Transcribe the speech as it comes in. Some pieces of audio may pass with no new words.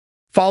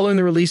Following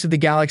the release of the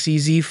Galaxy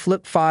Z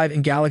Flip 5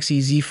 and Galaxy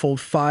Z Fold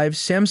 5,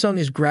 Samsung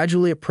is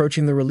gradually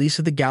approaching the release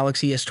of the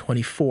Galaxy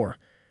S24.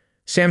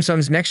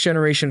 Samsung's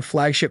next-generation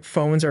flagship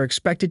phones are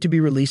expected to be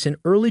released in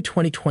early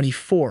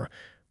 2024,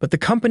 but the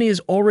company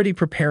is already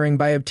preparing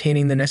by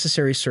obtaining the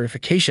necessary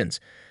certifications.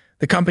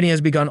 The company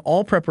has begun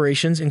all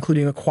preparations,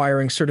 including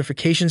acquiring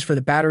certifications for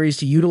the batteries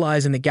to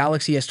utilize in the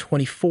Galaxy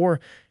S24,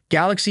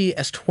 Galaxy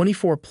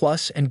S24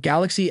 Plus, and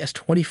Galaxy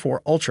S24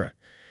 Ultra.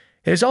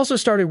 It has also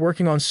started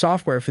working on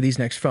software for these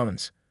next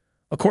phones.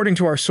 According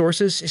to our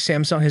sources,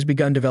 Samsung has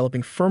begun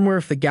developing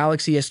firmware for the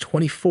Galaxy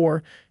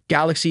S24,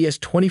 Galaxy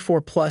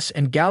S24 Plus,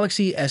 and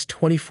Galaxy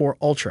S24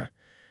 Ultra.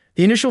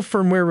 The initial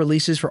firmware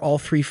releases for all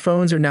three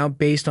phones are now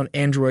based on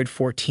Android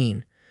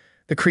 14.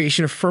 The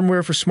creation of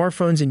firmware for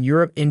smartphones in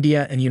Europe,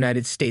 India, and the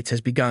United States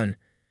has begun.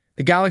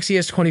 The Galaxy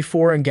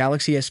S24 and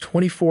Galaxy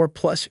S24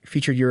 Plus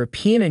feature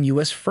European and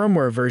US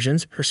firmware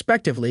versions,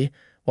 respectively,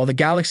 while the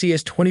Galaxy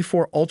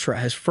S24 Ultra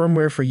has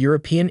firmware for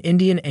European,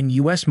 Indian, and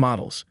US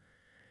models.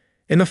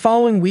 In the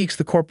following weeks,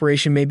 the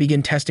corporation may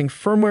begin testing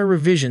firmware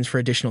revisions for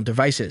additional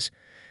devices.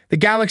 The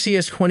Galaxy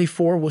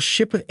S24 will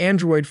ship with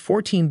Android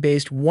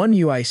 14-based One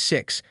UI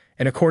 6,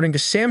 and according to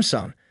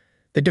Samsung,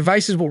 the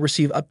devices will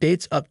receive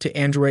updates up to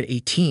Android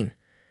 18.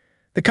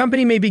 The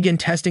company may begin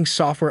testing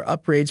software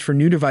upgrades for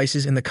new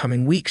devices in the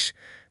coming weeks.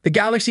 The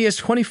Galaxy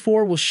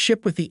S24 will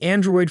ship with the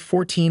Android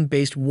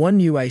 14-based One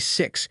UI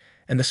 6,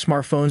 and the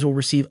smartphones will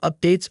receive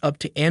updates up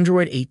to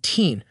Android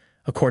 18,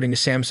 according to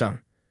Samsung.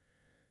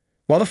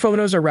 While the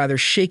photos are rather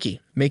shaky,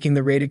 making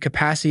the rated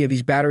capacity of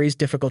these batteries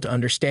difficult to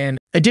understand,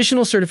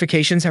 additional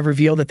certifications have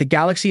revealed that the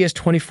Galaxy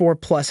S24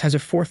 Plus has a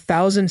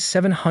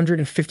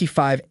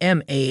 4,755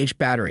 mAh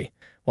battery,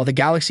 while the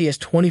Galaxy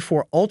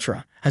S24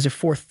 Ultra has a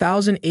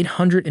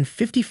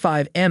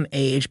 4,855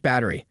 mAh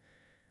battery.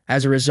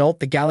 As a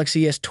result, the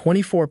Galaxy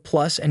S24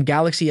 Plus and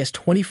Galaxy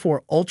S24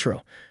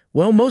 Ultra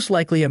will most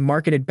likely have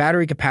marketed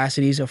battery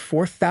capacities of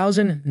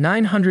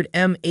 4,900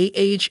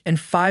 mAh and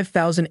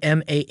 5,000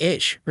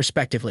 mAh,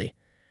 respectively.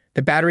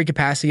 The battery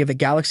capacity of the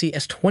Galaxy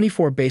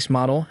S24 base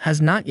model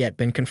has not yet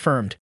been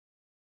confirmed.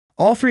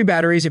 All three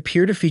batteries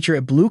appear to feature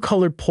a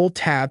blue-colored pull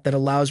tab that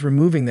allows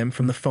removing them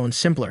from the phone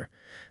simpler.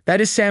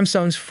 That is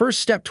Samsung's first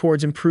step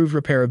towards improved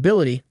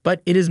repairability,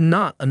 but it is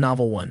not a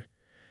novel one.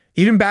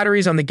 Even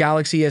batteries on the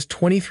Galaxy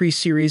S23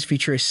 series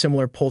feature a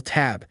similar pull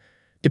tab.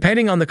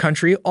 Depending on the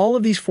country, all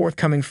of these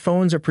forthcoming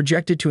phones are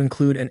projected to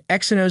include an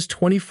Exynos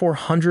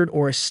 2400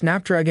 or a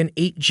Snapdragon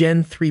 8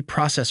 Gen 3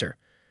 processor.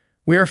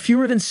 We are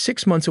fewer than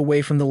 6 months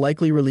away from the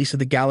likely release of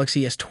the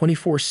Galaxy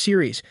S24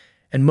 series,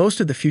 and most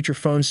of the future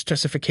phone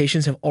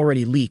specifications have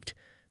already leaked.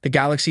 The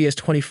Galaxy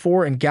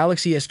S24 and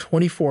Galaxy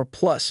S24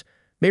 Plus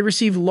may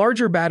receive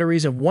larger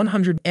batteries of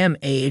 100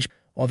 mAh,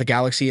 while the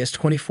Galaxy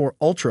S24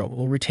 Ultra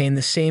will retain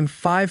the same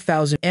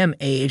 5,000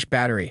 mAh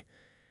battery.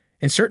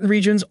 In certain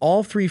regions,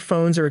 all three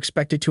phones are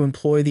expected to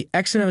employ the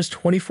Exynos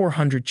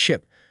 2400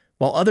 chip,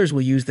 while others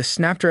will use the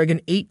Snapdragon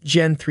 8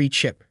 Gen 3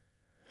 chip.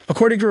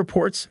 According to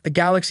reports, the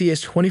Galaxy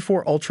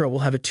S24 Ultra will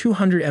have a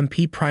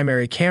 200MP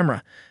primary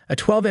camera, a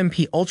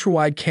 12MP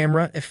ultra-wide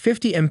camera, a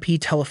 50MP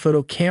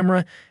telephoto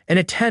camera, and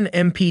a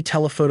 10MP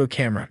telephoto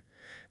camera.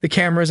 The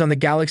cameras on the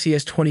Galaxy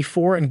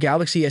S24 and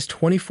Galaxy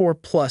S24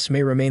 Plus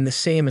may remain the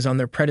same as on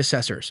their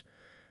predecessors.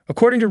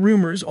 According to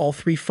rumors, all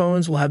three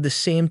phones will have the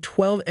same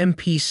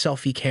 12MP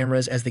selfie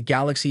cameras as the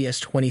Galaxy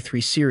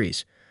S23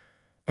 series.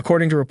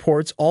 According to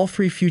reports, all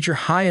three future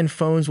high-end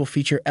phones will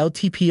feature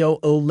LTPO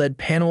OLED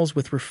panels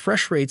with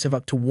refresh rates of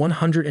up to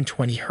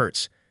 120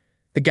 Hz.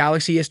 The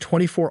Galaxy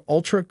S24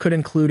 Ultra could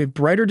include a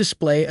brighter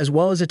display as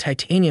well as a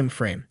titanium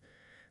frame.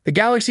 The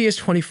Galaxy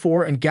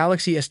S24 and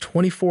Galaxy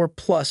S24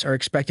 Plus are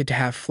expected to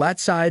have flat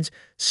sides,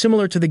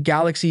 similar to the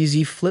Galaxy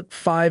Z Flip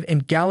 5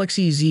 and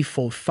Galaxy Z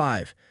Fold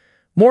 5.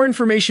 More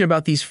information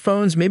about these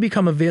phones may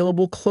become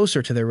available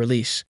closer to their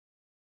release.